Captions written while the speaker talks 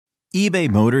eBay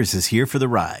Motors is here for the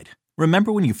ride.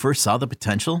 Remember when you first saw the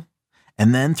potential?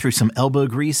 And then through some elbow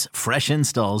grease, fresh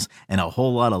installs, and a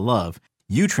whole lot of love,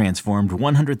 you transformed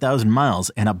 100,000 miles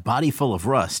and a body full of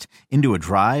rust into a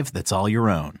drive that's all your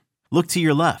own. Look to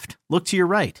your left. Look to your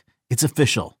right. It's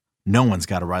official. No one's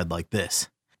got a ride like this.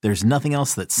 There's nothing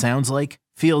else that sounds like,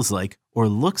 feels like, or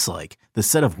looks like the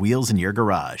set of wheels in your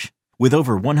garage. With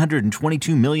over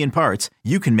 122 million parts,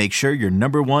 you can make sure your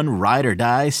number one ride or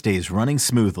die stays running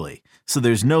smoothly. So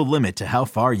there's no limit to how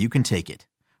far you can take it.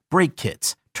 Brake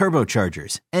kits,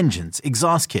 turbochargers, engines,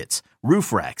 exhaust kits,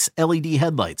 roof racks, LED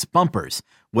headlights, bumpers,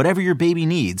 whatever your baby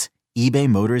needs, eBay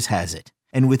Motors has it.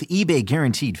 And with eBay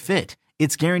Guaranteed Fit,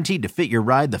 it's guaranteed to fit your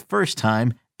ride the first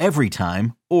time, every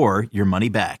time, or your money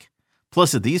back.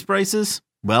 Plus at these prices,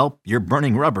 well, you're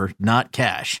burning rubber, not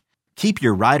cash. Keep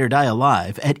your ride or die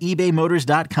alive at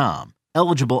ebaymotors.com.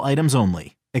 Eligible items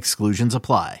only. Exclusions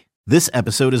apply. This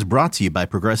episode is brought to you by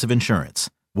Progressive Insurance.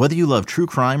 Whether you love true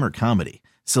crime or comedy,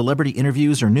 celebrity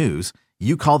interviews or news,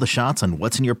 you call the shots on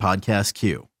what's in your podcast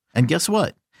queue. And guess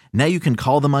what? Now you can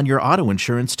call them on your auto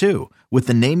insurance too with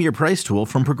the Name Your Price tool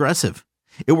from Progressive.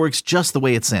 It works just the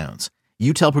way it sounds.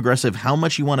 You tell Progressive how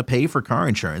much you want to pay for car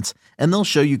insurance, and they'll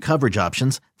show you coverage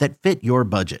options that fit your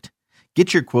budget.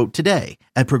 Get your quote today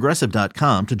at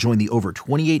Progressive.com to join the over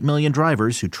 28 million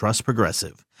drivers who trust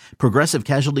Progressive. Progressive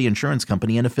Casualty Insurance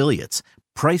Company and Affiliates.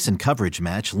 Price and coverage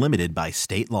match limited by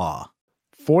state law.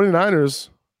 49ers,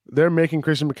 they're making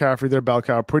Christian McCaffrey their bell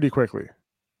cow pretty quickly.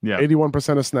 Yeah.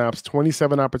 81% of snaps,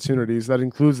 27 opportunities. That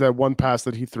includes that one pass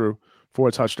that he threw for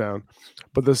a touchdown.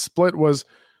 But the split was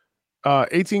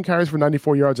 18 carries for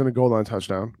 94 yards and a goal line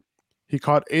touchdown. He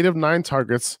caught 8 of 9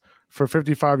 targets for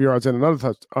 55 yards and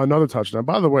another touchdown.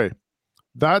 By the way,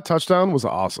 that touchdown was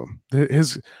awesome.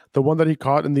 The one that he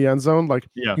caught in the end zone,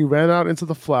 he ran out into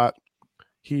the flat.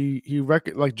 He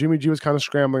like Jimmy G was kind of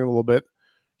scrambling a little bit.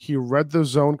 He read the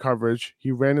zone coverage.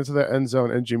 He ran into the end zone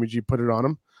and Jimmy G put it on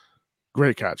him.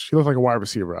 Great catch. He looked like a wide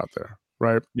receiver out there,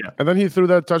 right? Yeah. And then he threw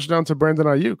that touchdown to Brandon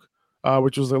Ayuk,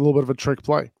 which was a little bit of a trick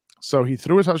play. So he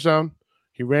threw a touchdown,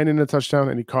 he ran in a touchdown,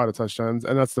 and he caught a touchdown.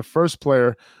 And that's the first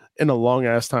player in a long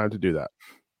ass time to do that.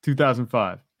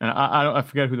 2005. And I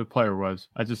forget who the player was.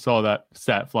 I just saw that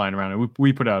stat flying around, and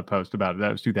we put out a post about it.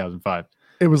 That was 2005.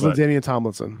 It was LaDainian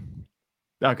Tomlinson.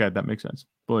 Okay, that makes sense.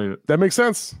 Believe it. That makes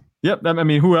sense. Yep. I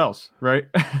mean, who else, right?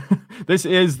 This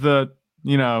is the, I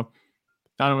don't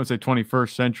want to say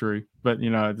 21st century, but,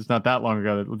 it's not that long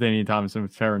ago that LaDainian Tomlinson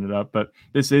was tearing it up. But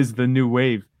this is the new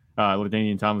wave,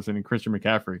 LaDainian Tomlinson and Christian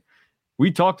McCaffrey. We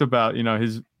talked about,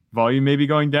 his volume maybe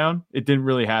going down. It didn't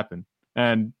really happen.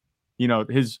 And,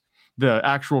 the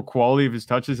actual quality of his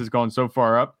touches has gone so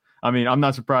far up. I mean, I'm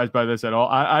not surprised by this at all.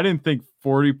 I didn't think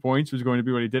 40 points was going to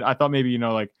be what he did. I thought maybe,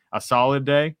 like a solid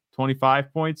day,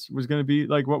 25 points was going to be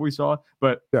like what we saw.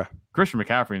 But yeah, Christian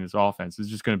McCaffrey in this offense is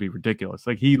just going to be ridiculous.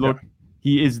 Like he's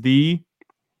the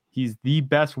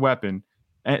best weapon,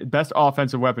 best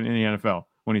offensive weapon in the NFL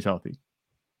when he's healthy.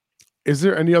 Is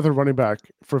there any other running back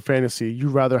for fantasy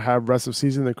you'd rather have rest of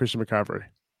season than Christian McCaffrey?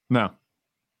 No.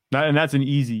 And that's an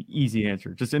easy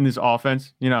answer. Just in this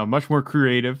offense, much more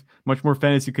creative, much more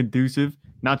fantasy conducive,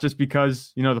 not just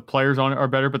because, the players on it are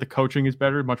better, but the coaching is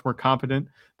better, much more competent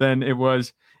than it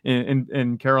was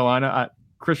in Carolina.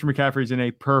 Christian McCaffrey is in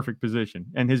a perfect position,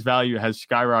 and his value has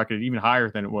skyrocketed even higher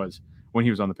than it was when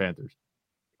he was on the Panthers.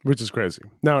 Which is crazy.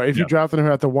 Now, if you drafted him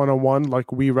at the 101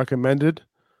 like we recommended,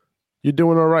 you're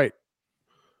doing all right.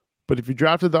 But if you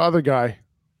drafted the other guy,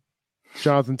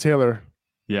 Jonathan Taylor,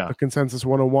 a consensus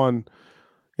 101,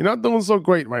 you're not doing so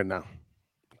great right now.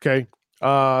 Okay.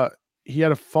 He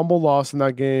had a fumble loss in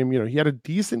that game. He had a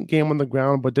decent game on the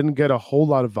ground, but didn't get a whole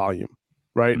lot of volume.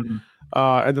 Right. Mm-hmm.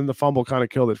 And then the fumble kind of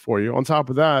killed it for you. On top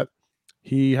of that,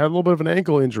 he had a little bit of an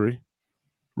ankle injury.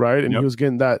 Right. And he was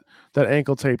getting that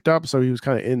ankle taped up. So he was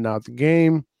kind of in and out the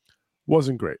game.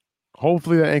 Wasn't great.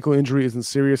 Hopefully that ankle injury isn't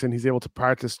serious and he's able to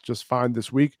practice just fine this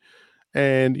week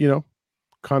and,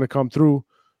 kind of come through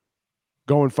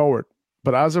going forward.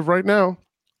 But as of right now,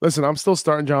 listen, I'm still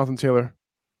starting Jonathan Taylor,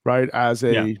 right, as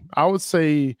I would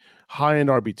say high-end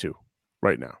RB2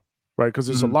 right now, right? Because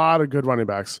there's a lot of good running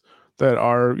backs that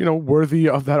are, worthy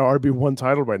of that RB1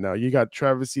 title right now. You got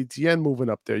Travis Etienne moving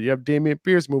up there. You have Dameon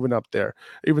Pierce moving up there,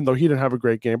 even though he didn't have a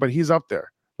great game, but he's up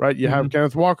there, right? You have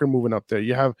Kenneth Walker moving up there.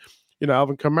 You have,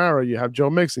 Alvin Kamara. You have Joe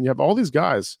Mixon. You have all these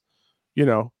guys,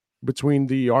 between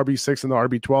the RB6 and the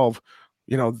RB12.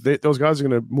 Those guys are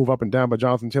going to move up and down, but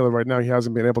Jonathan Taylor right now, he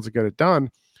hasn't been able to get it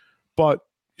done, but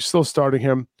you're still starting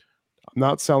him. I'm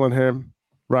not selling him,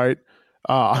 right?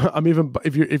 I'm even,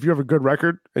 if you have a good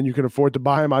record and you can afford to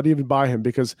buy him, I'd even buy him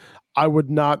because I would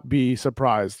not be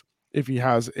surprised if he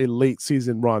has a late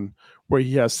season run where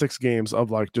he has 6 games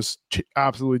of like just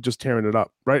absolutely just tearing it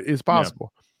up, right? It's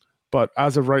possible. Yeah. But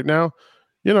as of right now,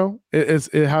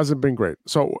 it hasn't been great.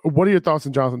 So what are your thoughts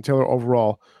on Jonathan Taylor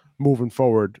overall moving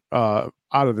forward out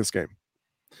of this game?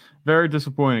 Very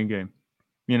disappointing game.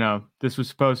 This was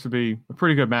supposed to be a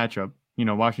pretty good matchup.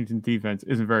 Washington defense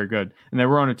isn't very good. And they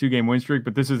were on a 2-game win streak,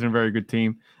 but this isn't a very good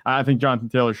team. I think Jonathan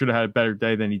Taylor should have had a better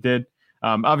day than he did.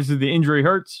 Obviously, the injury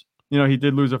hurts. He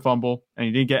did lose a fumble, and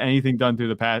he didn't get anything done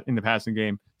through in the passing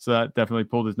game. So that definitely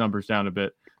pulled his numbers down a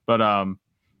bit. But I'm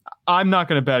not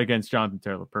going to bet against Jonathan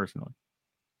Taylor personally.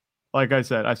 Like I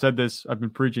said this, I've been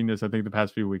preaching this, I think, the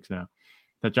past few weeks now,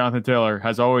 that Jonathan Taylor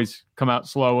has always come out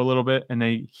slow a little bit, and then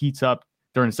he heats up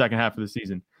during the second half of the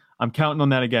season. I'm counting on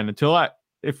that again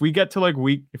if we get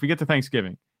to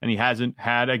Thanksgiving and he hasn't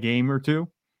had a game or two,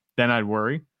 then I'd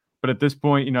worry. But at this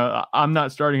point, I'm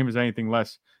not starting him as anything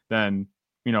less than,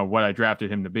 what I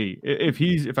drafted him to be.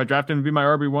 If I draft him to be my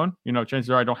RB1, chances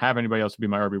are I don't have anybody else to be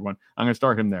my RB1. I'm going to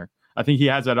start him there. I think he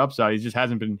has that upside. He just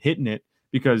hasn't been hitting it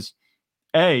because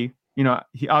A,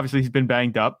 he's been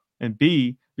banged up, and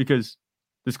B, because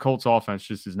this Colts offense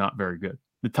just is not very good.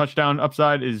 The touchdown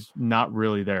upside is not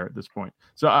really there at this point.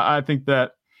 So I think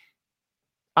that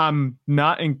I'm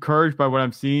not encouraged by what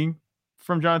I'm seeing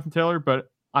from Jonathan Taylor, but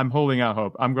I'm holding out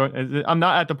hope. I'm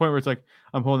not at the point where it's like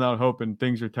I'm holding out hope and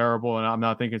things are terrible and I'm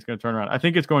not thinking it's going to turn around. I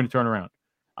think it's going to turn around.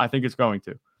 I think it's going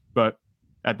to. But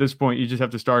at this point, you just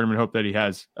have to start him and hope that he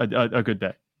has a good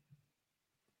day.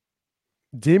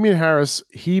 Damian Harris,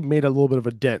 he made a little bit of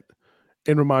a dent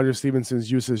in Ramondre Stevenson's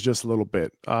usage just a little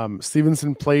bit.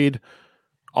 Stevenson played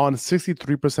on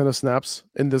 63% of snaps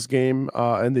in this game,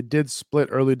 and they did split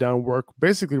early down work,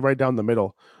 basically right down the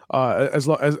middle, as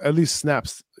at least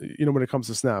snaps, when it comes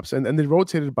to snaps. And they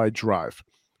rotated by drive.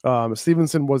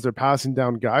 Stevenson was their passing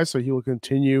down guy, so he will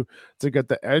continue to get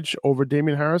the edge over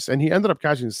Damian Harris. And he ended up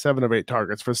catching 7 of 8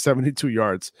 targets for 72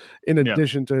 yards, in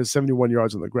addition to his 71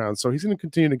 yards on the ground. So he's going to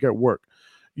continue to get work,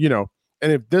 and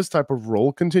if this type of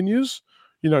role continues,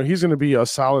 he's going to be a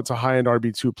solid to high-end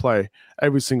RB2 play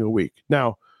every single week.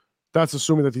 Now, that's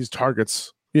assuming that these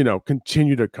targets,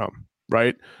 continue to come,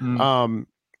 right? And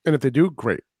if they do,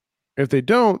 great. If they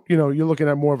don't, you're looking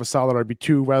at more of a solid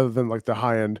RB2 rather than like the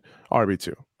high-end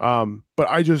RB2. But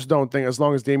I just don't think, as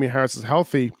long as Damian Harris is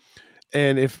healthy,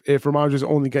 and if Ramondre is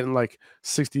only getting like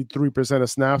 63% of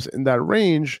snaps in that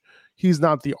range, he's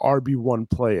not the RB1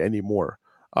 play anymore.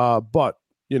 But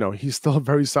he's still a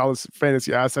very solid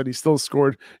fantasy asset. He still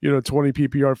scored, 20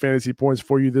 PPR fantasy points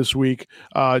for you this week.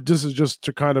 Just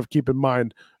to kind of keep in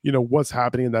mind, what's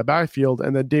happening in that backfield.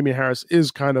 And then Damian Harris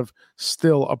is kind of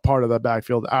still a part of that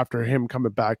backfield after him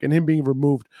coming back and him being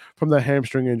removed from the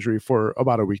hamstring injury for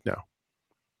about a week now.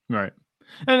 Right.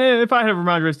 And if I had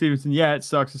Ramondre Stevenson, it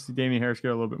sucks to see Damian Harris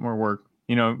get a little bit more work.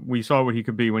 We saw what he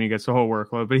could be when he gets the whole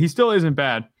workload, but he still isn't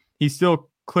bad. He's still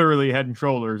clearly head and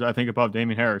shoulders, I think, above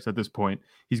Damian Harris at this point.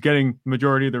 He's getting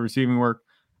majority of the receiving work.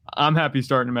 I'm happy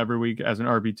starting him every week as an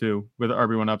RB2 with an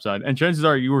RB1 upside. And chances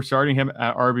are you were starting him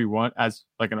at RB1 as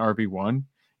like an RB1,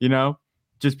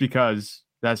 just because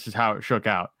that's just how it shook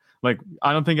out. Like,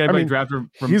 I don't think anybody drafted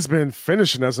he's been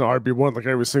finishing as an RB1 like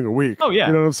every single week. Oh, yeah.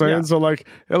 You know what I'm saying? Yeah. So like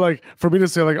for me to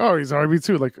say like, oh, he's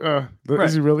RB2, like, right.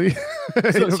 Is he really? So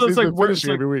it's like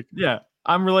finishing every week. Yeah.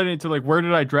 I'm relating to like, where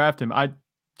did I draft him?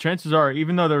 Chances are,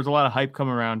 even though there was a lot of hype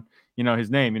coming around,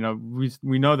 his name,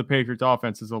 we know the Patriots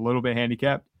offense is a little bit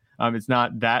handicapped. It's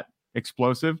not that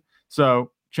explosive.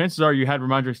 So chances are you had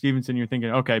Ramondre Stevenson, you're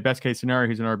thinking, okay, best case scenario,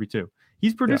 he's an RB2.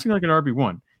 He's producing like an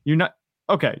RB1. You're not,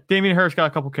 okay, Damian Harris got a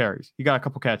couple carries. He got a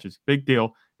couple catches. Big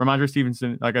deal. Ramondre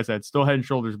Stevenson, like I said, still head and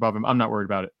shoulders above him. I'm not worried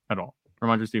about it at all.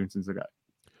 Ramondre Stevenson's the guy.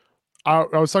 I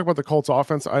was talking about the Colts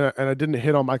offense, and I didn't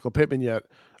hit on Michael Pittman yet,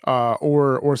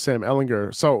 or Sam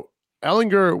Ehlinger. So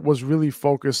Ehlinger was really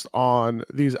focused on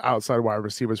these outside wide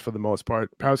receivers for the most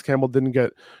part. Paris Campbell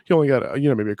he only got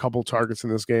maybe a couple targets in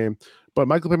this game, but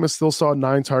Michael Pittman still saw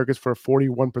 9 targets for a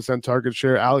 41% target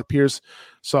share. Alec Pierce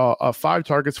saw 5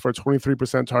 targets for a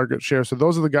 23% target share. So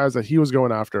those are the guys that he was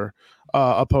going after,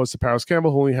 opposed to Paris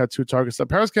Campbell, who only had 2 targets. So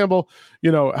Paris Campbell,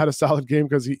 had a solid game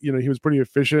because he was pretty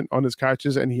efficient on his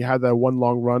catches and he had that one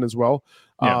long run as well.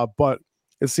 Yeah. But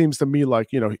it seems to me like,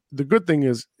 the good thing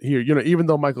is here, even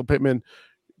though Michael Pittman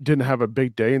didn't have a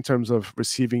big day in terms of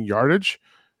receiving yardage,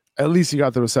 at least he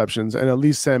got the receptions, and at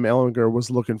least Sam Ehlinger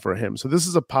was looking for him. So this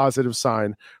is a positive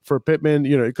sign for Pittman.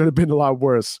 It could have been a lot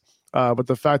worse, but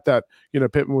the fact that,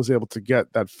 Pittman was able to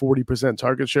get that 40%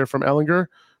 target share from Ehlinger,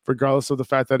 regardless of the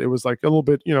fact that it was like a little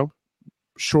bit,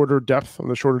 shorter depth on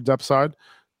the shorter depth side,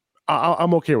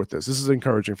 I'm okay with this. This is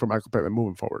encouraging for Michael Pittman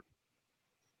moving forward.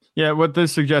 Yeah, what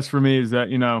this suggests for me is that,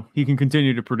 he can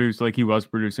continue to produce like he was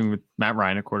producing with Matt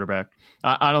Ryan at quarterback.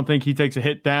 I don't think he takes a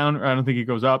hit down, or I don't think he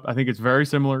goes up. I think it's very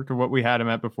similar to what we had him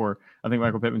at before. I think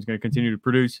Michael Pittman's going to continue to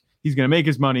produce. He's going to make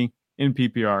his money in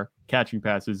PPR, catching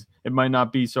passes. It might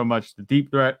not be so much the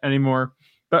deep threat anymore,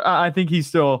 but I think he's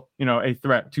still, a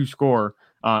threat to score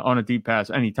on a deep pass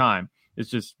anytime. It's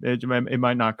just, it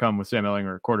might not come with Sam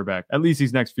Ehlinger at quarterback, at least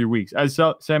these next few weeks. As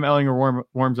Sam Ehlinger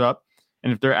warms up,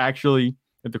 and if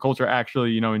the Colts are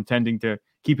actually, intending to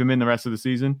keep him in the rest of the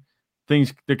season,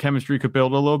 the chemistry could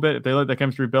build a little bit. If they let the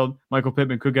chemistry build, Michael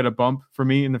Pittman could get a bump for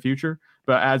me in the future.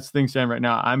 But as things stand right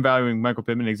now, I'm valuing Michael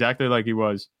Pittman exactly like he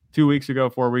was 2 weeks ago,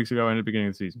 4 weeks ago, and at the beginning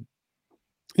of the season.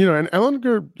 And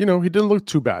Ehlinger, he didn't look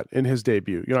too bad in his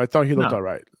debut. I thought he looked all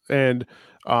right. And,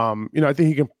 I think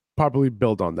he can probably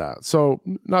build on that. So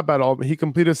not bad at all. He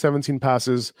completed 17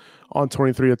 passes on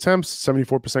 23 attempts,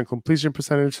 74% completion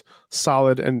percentage,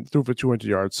 solid, and threw for 200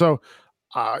 yards. So,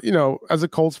 as a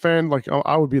Colts fan, like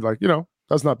I would be like,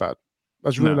 that's not bad.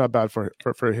 That's really not bad for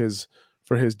his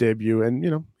debut.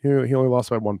 And, he only lost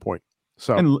by 1 point.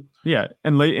 So,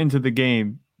 and late into the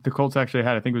game, the Colts actually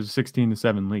had, I think it was a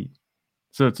 16-7 lead.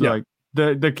 So it's like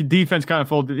the defense kind of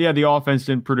folded. Yeah, the offense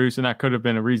didn't produce, and that could have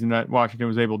been a reason that Washington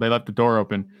was able. They left the door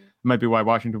open. It might be why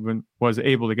Washington was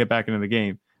able to get back into the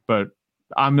game. But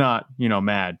I'm not,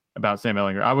 mad about Sam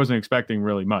Ehlinger. I wasn't expecting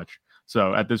really much.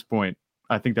 So at this point,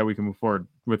 I think that we can move forward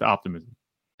with optimism.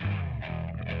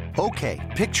 Okay,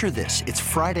 picture this. It's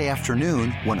Friday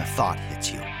afternoon when a thought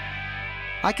hits you.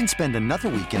 I can spend another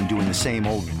weekend doing the same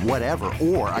old whatever,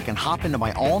 or I can hop into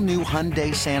my all-new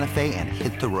Hyundai Santa Fe and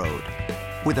hit the road.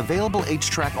 With available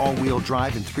H-Track all-wheel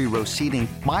drive and 3-row seating,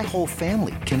 my whole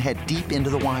family can head deep into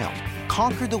the wild.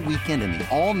 Conquer the weekend in the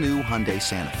all-new Hyundai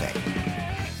Santa Fe.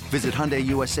 Visit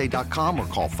HyundaiUSA.com or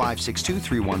call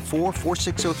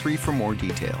 562-314-4603 for more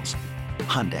details.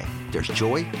 Hyundai, there's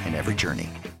joy in every journey.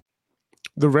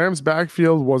 The Rams'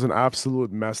 backfield was an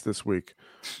absolute mess this week.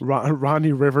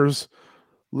 Ronnie Rivers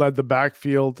led the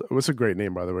backfield. It was a great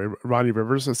name, by the way, Ronnie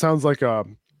Rivers. It sounds like a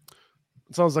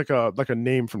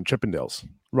name from Chippendales.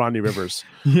 Ronnie Rivers.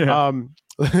 Yeah.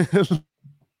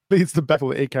 Leads the backfield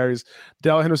with 8 carries.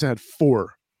 Darrell Henderson had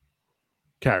 4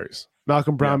 carries.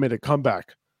 Malcolm Brown made a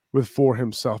comeback with 4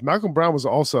 himself. Malcolm Brown was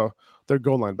also their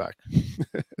goal line back,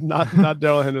 not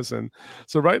Darrell Henderson.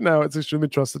 So right now it's extremely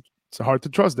trusted. It's hard to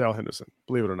trust Darrell Henderson,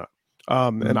 believe it or not.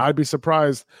 And I'd be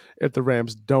surprised if the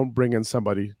Rams don't bring in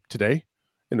somebody today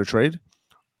in a trade.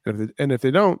 And if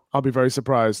they don't, I'll be very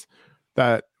surprised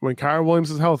that when Kyren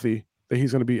Williams is healthy, that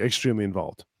he's going to be extremely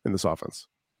involved in this offense.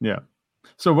 Yeah.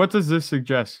 So what does this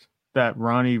suggest that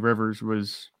Ronnie Rivers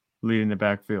was leading the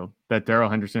backfield, that Darrell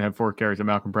Henderson had 4 carries and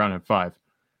Malcolm Brown had 5?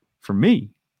 For me,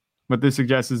 what this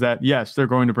suggests is that, yes, they're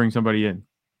going to bring somebody in.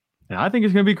 And I think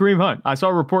it's going to be Kareem Hunt. I saw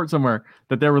a report somewhere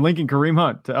that they were linking Kareem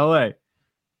Hunt to LA.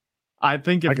 I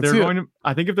think if they're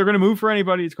going to move for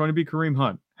anybody, it's going to be Kareem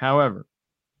Hunt. However,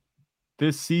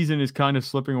 this season is kind of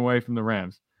slipping away from the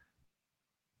Rams.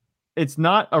 It's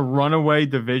not a runaway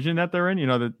division that they're in.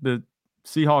 The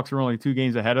Seahawks are only 2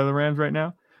 games ahead of the Rams right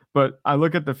now. But I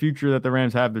look at the future that the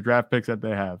Rams have, the draft picks that they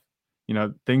have.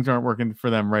 Things aren't working for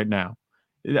them right now.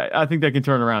 I think they can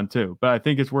turn around too. But I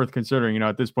think it's worth considering,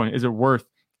 at this point, is it worth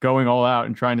going all out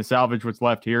and trying to salvage what's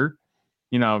left here?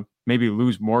 Maybe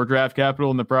lose more draft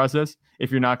capital in the process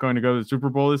if you're not going to go to the Super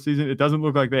Bowl this season. It doesn't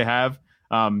look like they have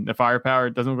the firepower.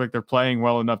 It doesn't look like they're playing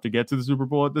well enough to get to the Super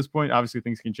Bowl at this point. Obviously,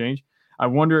 things can change. I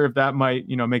wonder if that might,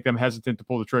 make them hesitant to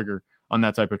pull the trigger on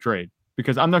that type of trade,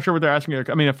 because I'm not sure what they're asking.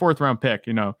 I mean, a 4th round pick,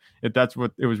 if that's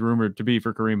what it was rumored to be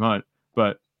for Kareem Hunt.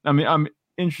 But I mean, I'm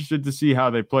interested to see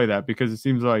how they play that, because it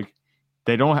seems like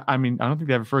I don't think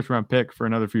they have a 1st round pick for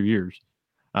another few years.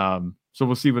 So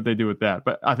we'll see what they do with that.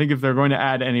 But I think if they're going to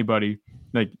add anybody,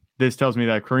 like this tells me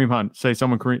that Kareem Hunt, say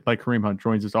someone like Kareem Hunt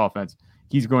joins this offense,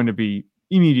 he's going to be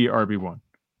immediate RB1.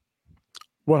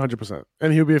 100%.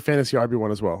 And he'll be a fantasy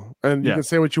RB1 as well. And you can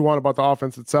say what you want about the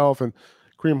offense itself, and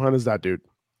Kareem Hunt is that dude.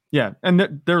 Yeah,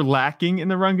 and they're lacking in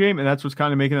the run game, and that's what's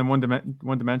kind of making them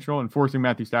one-dimensional and forcing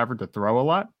Matthew Stafford to throw a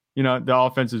lot. The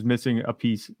offense is missing a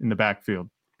piece in the backfield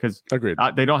because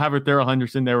they don't have a Darrell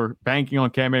Henderson. They were banking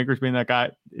on Cam Akers being that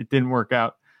guy. It didn't work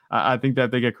out. I think that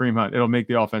they get Kareem Hunt, it'll make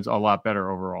the offense a lot better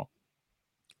overall.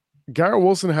 Garrett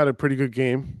Wilson had a pretty good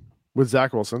game with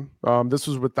Zach Wilson. This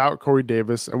was without Corey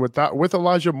Davis and with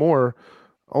Elijah Moore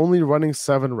only running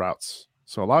 7 routes.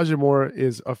 So Elijah Moore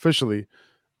is officially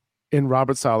in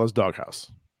Robert Saleh's doghouse.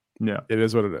 Yeah, it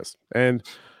is what it is. And,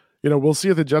 we'll see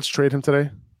if the Jets trade him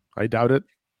today. I doubt it.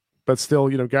 But still,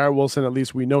 Garrett Wilson, at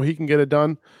least we know he can get it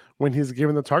done when he's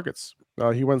given the targets.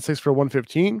 He went 6 for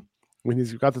 115. When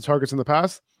he's got the targets in the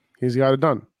past, he's got it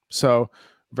done. So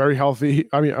very healthy.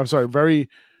 I mean, I'm sorry, very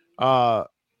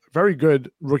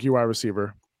good rookie wide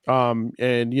receiver.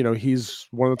 And he's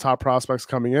one of the top prospects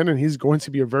coming in, and he's going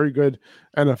to be a very good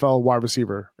NFL wide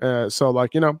receiver. So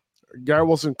like, Garrett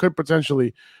Wilson could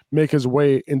potentially make his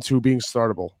way into being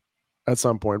startable at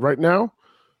some point. Right now,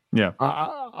 yeah,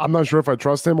 I'm not sure if I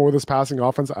trust him or this passing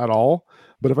offense at all.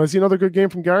 But if I see another good game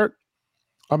from Garrett,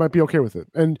 I might be okay with it.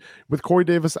 And with Corey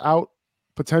Davis out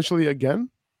potentially again,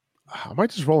 I might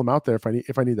just roll him out there if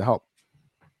I need the help.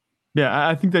 Yeah,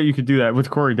 I think that you could do that with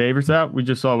Corey Davis out. We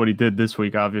just saw what he did this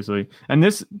week, obviously. And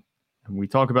we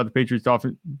talk about the Patriots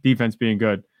defense being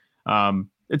good.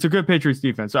 It's a good Patriots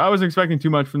defense. So I wasn't expecting too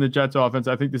much from the Jets offense.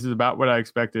 I think this is about what I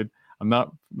expected. I'm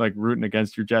not like rooting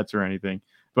against your Jets or anything,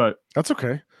 but that's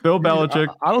okay. Bill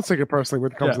Belichick. I don't take it personally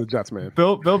when it comes to the Jets, man.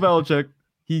 Bill Belichick,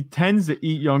 he tends to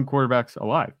eat young quarterbacks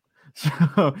alive.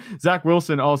 So Zach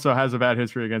Wilson also has a bad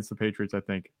history against the Patriots. I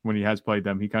think when he has played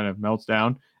them, he kind of melts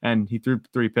down, and he threw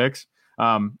 3 picks.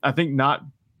 I think not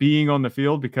being on the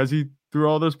field because he threw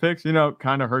all those picks,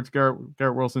 kind of hurts Garrett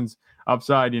Wilson's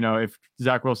upside. If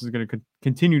Zach Wilson is going to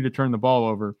continue to turn the ball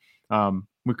over,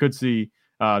 we could see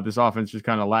this offense just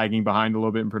kind of lagging behind a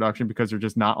little bit in production because they're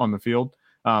just not on the field.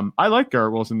 I like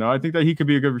Garrett Wilson, though. I think that he could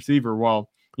be a good receiver while,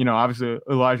 obviously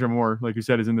Elijah Moore, like you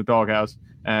said, is in the doghouse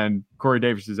and Corey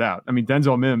Davis is out. I mean,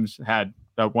 Denzel Mims had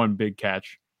that one big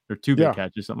catch or 2 big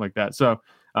catches, something like that. So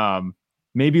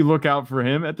maybe look out for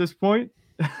him at this point.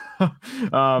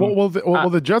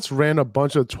 The Jets ran a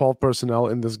bunch of 12 personnel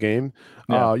in this game,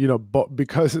 but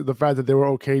because of the fact that they were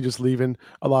okay just leaving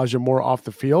Elijah Moore off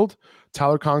the field.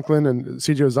 Tyler Conklin and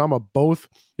CJ Uzomah both,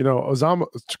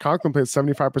 Conklin played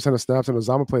 75% of snaps and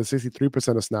Uzomah played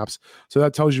 63% of snaps. So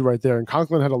that tells you right there. And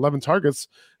Conklin had 11 targets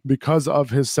because of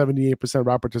his 78%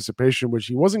 route participation, which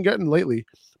he wasn't getting lately.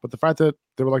 But the fact that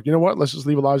they were like, you know what, let's just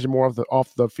leave Elijah Moore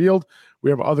off the field. We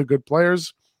have other good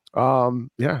players. So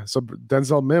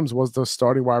Denzel Mims was the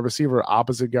starting wide receiver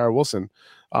opposite Garrett Wilson.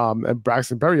 And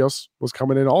Braxton Berrios was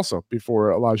coming in also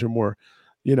before Elijah Moore,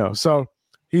 so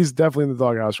he's definitely in the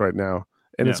doghouse right now.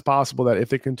 And it's possible that if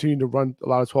they continue to run a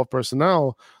lot of 12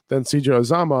 personnel, then CJ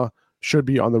Uzomah should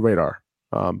be on the radar.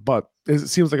 But it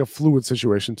seems like a fluid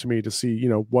situation to me to see,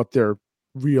 what their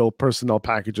real personnel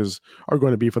packages are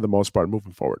going to be for the most part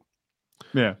moving forward.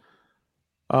 Yeah.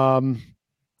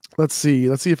 Let's see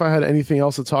if I had anything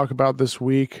else to talk about this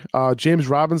week. James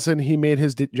Robinson, he made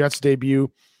his Jets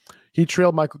debut. He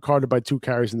trailed Michael Carter by 2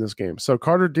 carries in this game. So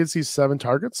Carter did see 7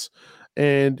 targets.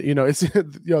 And, it's,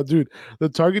 dude, the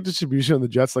target distribution of the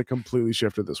Jets like completely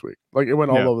shifted this week. Like it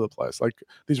went all over the place. Like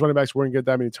these running backs weren't getting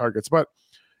that many targets. But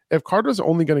if Carter's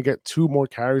only going to get 2 more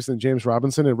carries than James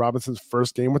Robinson in Robinson's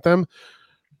first game with them,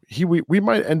 we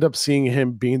might end up seeing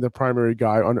him being the primary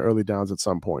guy on early downs at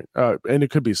some point. And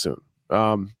it could be soon.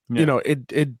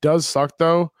 It does suck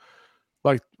though.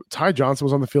 Like Ty Johnson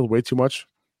was on the field way too much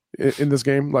in this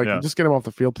game. Like just get him off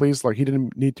the field, please. Like he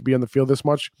didn't need to be on the field this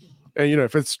much. And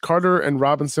if it's Carter and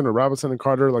Robinson or Robinson and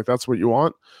Carter, like that's what you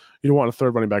want. You don't want a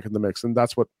third running back in the mix, and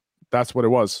that's what it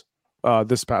was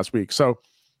this past week. So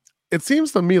it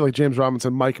seems to me like James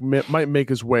Robinson might make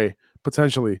his way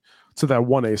potentially to that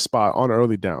 1A spot on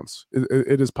early downs.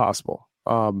 It is possible.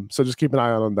 So just keep an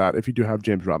eye on that if you do have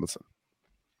James Robinson.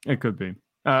 It could be.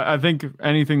 I think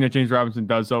anything that James Robinson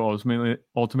does, though,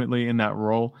 ultimately in that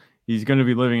role, he's going to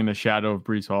be living in the shadow of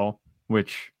Breece Hall,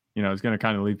 which is going to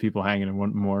kind of leave people hanging and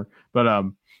wanting more. But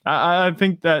I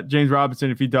think that James Robinson,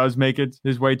 if he does make it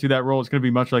his way to that role, it's going to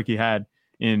be much like he had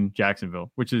in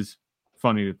Jacksonville, which is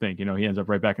funny to think. He ends up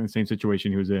right back in the same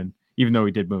situation he was in, even though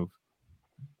he did move.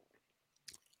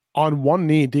 On one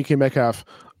knee, DK Metcalf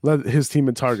led his team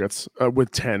in targets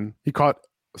with 10. He caught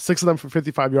 6 of them for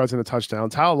 55 yards and a touchdown.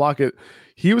 Tyler Lockett,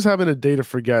 he was having a day to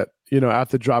forget,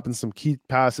 after dropping some key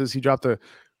passes. He dropped a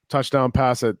touchdown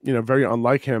pass that, very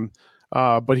unlike him.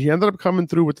 But he ended up coming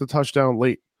through with the touchdown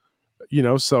late,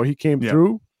 so he came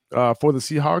through for the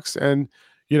Seahawks. And,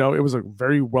 it was a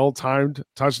very well-timed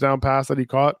touchdown pass that he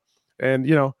caught. And,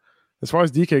 as far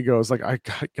as DK goes, like, I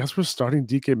guess we're starting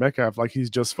DK Metcalf like he's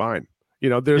just fine.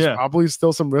 There's probably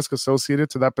still some risk associated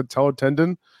to that patellar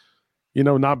tendon,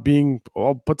 not being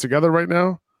all put together right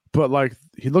now. But, like,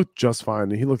 he looked just fine.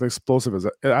 And he looked explosive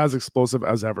as explosive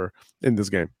as ever in this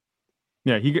game.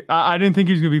 Yeah, I didn't think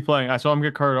he was going to be playing. I saw him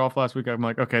get carted off last week. I'm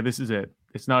like, okay, this is it.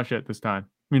 It's not shit this time.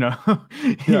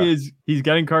 He's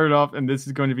getting carted off, and this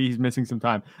is going to be, he's missing some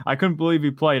time. I couldn't believe he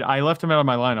played. I left him out of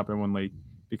my lineup in one league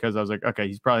because I was like, okay,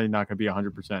 he's probably not going to be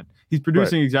 100%. He's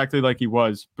producing exactly like he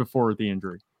was before the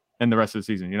injury and the rest of the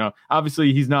season.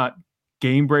 Obviously he's not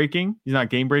game-breaking. He's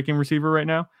not game-breaking receiver right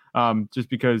now, just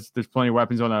because there's plenty of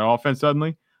weapons on that offense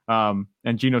suddenly. And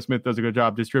Geno Smith does a good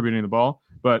job distributing the ball.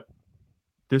 But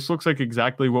this looks like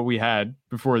exactly what we had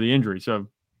before the injury. So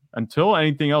until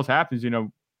anything else happens,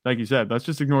 like you said, let's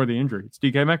just ignore the injury. It's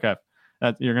DK Metcalf.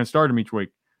 You're going to start him each week.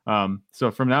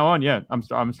 So from now on,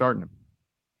 I'm starting him.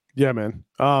 Yeah, man.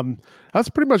 That's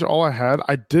pretty much all I had.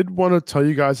 I did want to tell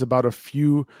you guys about a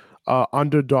few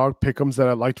underdog pick'ems that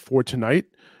I liked for tonight.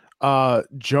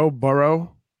 Joe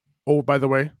Burrow. Oh, by the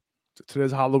way,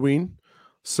 today's Halloween.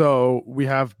 So we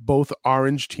have both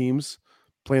orange teams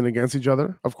playing against each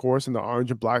other, of course, and the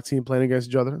orange and black team playing against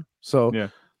each other. So yeah,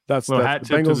 that's a little the hat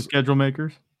tip to the schedule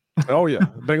makers. Oh yeah,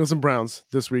 Bengals and Browns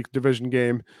this week, division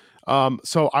game.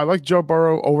 So I like Joe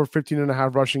Burrow over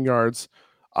 15.5 rushing yards.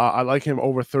 I like him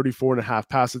over 34.5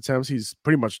 pass attempts. He's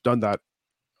pretty much done that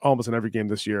almost in every game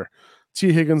this year.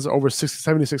 T. Higgins over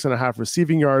 76.5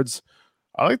 receiving yards.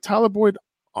 I like Tyler Boyd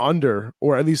under,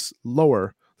 or at least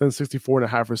lower than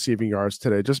 64.5 receiving yards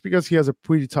today, just because he has a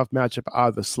pretty tough matchup out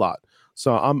of the slot.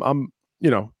 So I'm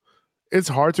it's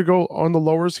hard to go on the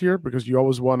lowers here because you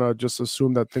always want to just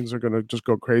assume that things are going to just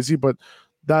go crazy, but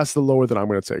that's the lower that I'm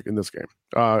going to take in this game.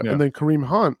 And then Kareem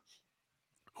Hunt,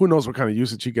 who knows what kind of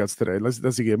usage he gets today?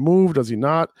 Does he get moved? Does he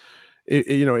not?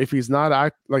 If he's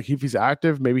not if he's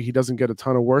active, maybe he doesn't get a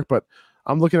ton of work, but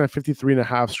I'm looking at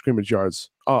 53.5 scrimmage yards,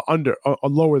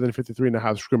 lower than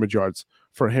 53.5 scrimmage yards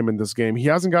for him in this game. He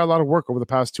hasn't got a lot of work over the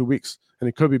past 2 weeks, and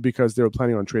it could be because they were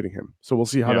planning on trading him. So we'll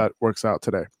see how that works out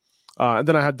today. And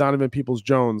then I had Donovan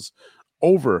Peoples-Jones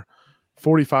over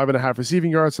 45.5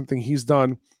 receiving yards, something he's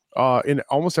done in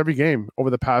almost every game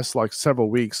over the past several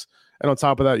weeks. And on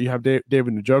top of that, you have David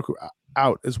Njoku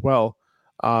out as well.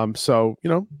 So,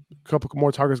 a couple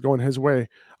more targets going his way.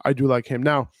 I do like him.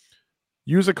 Now,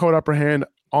 use the code UPPERHAND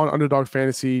on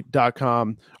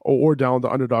UnderdogFantasy.com or download the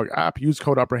Underdog app. Use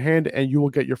code UPPERHAND, and you will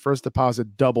get your first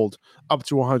deposit doubled up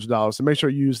to $100. So make sure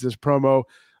you use this promo.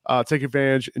 Take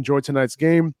advantage. Enjoy tonight's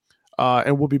game.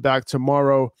 And we'll be back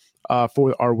tomorrow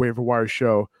for our Waiver Wire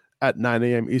show at 9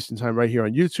 a.m. Eastern time right here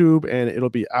on YouTube, and it'll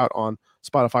be out on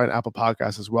Spotify and Apple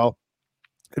Podcasts as well.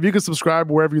 If you could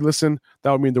subscribe wherever you listen,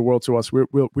 that would mean the world to us. We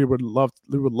would love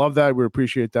that. We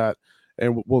appreciate that,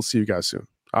 and we'll see you guys soon.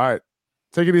 All right,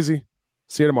 take it easy.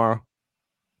 See you tomorrow.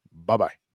 Bye-bye.